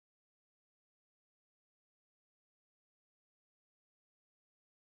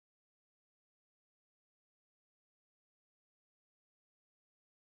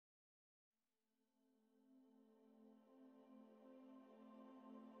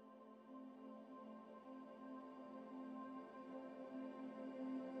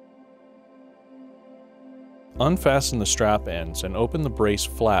Unfasten the strap ends and open the brace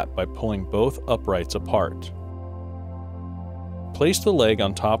flat by pulling both uprights apart. Place the leg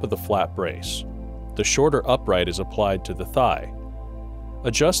on top of the flat brace. The shorter upright is applied to the thigh.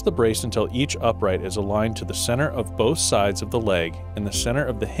 Adjust the brace until each upright is aligned to the center of both sides of the leg and the center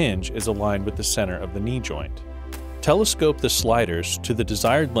of the hinge is aligned with the center of the knee joint. Telescope the sliders to the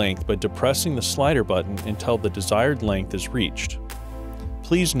desired length by depressing the slider button until the desired length is reached.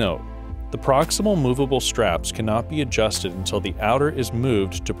 Please note, the proximal movable straps cannot be adjusted until the outer is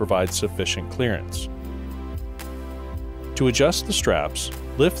moved to provide sufficient clearance. To adjust the straps,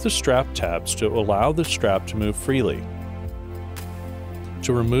 lift the strap tabs to allow the strap to move freely.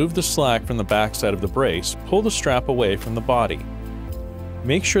 To remove the slack from the backside of the brace, pull the strap away from the body.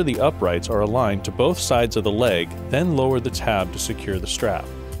 Make sure the uprights are aligned to both sides of the leg, then lower the tab to secure the strap.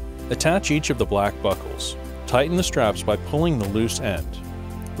 Attach each of the black buckles. Tighten the straps by pulling the loose end.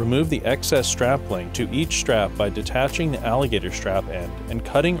 Remove the excess strap link to each strap by detaching the alligator strap end and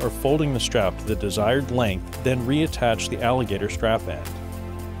cutting or folding the strap to the desired length, then reattach the alligator strap end.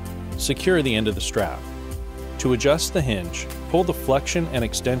 Secure the end of the strap. To adjust the hinge, pull the flexion and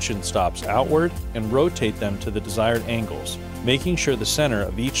extension stops outward and rotate them to the desired angles, making sure the center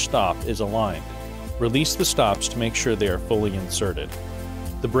of each stop is aligned. Release the stops to make sure they are fully inserted.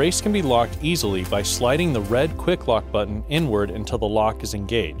 The brace can be locked easily by sliding the red quick lock button inward until the lock is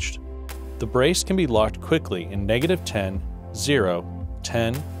engaged. The brace can be locked quickly in -10, 0,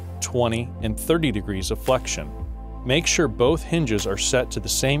 10, 20, and 30 degrees of flexion. Make sure both hinges are set to the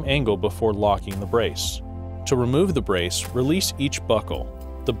same angle before locking the brace. To remove the brace, release each buckle.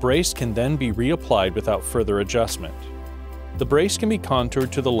 The brace can then be reapplied without further adjustment. The brace can be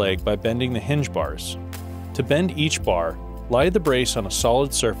contoured to the leg by bending the hinge bars. To bend each bar, lie the brace on a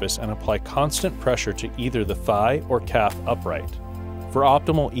solid surface and apply constant pressure to either the thigh or calf upright. For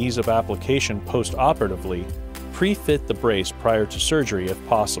optimal ease of application post-operatively, pre-fit the brace prior to surgery if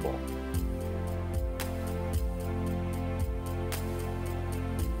possible.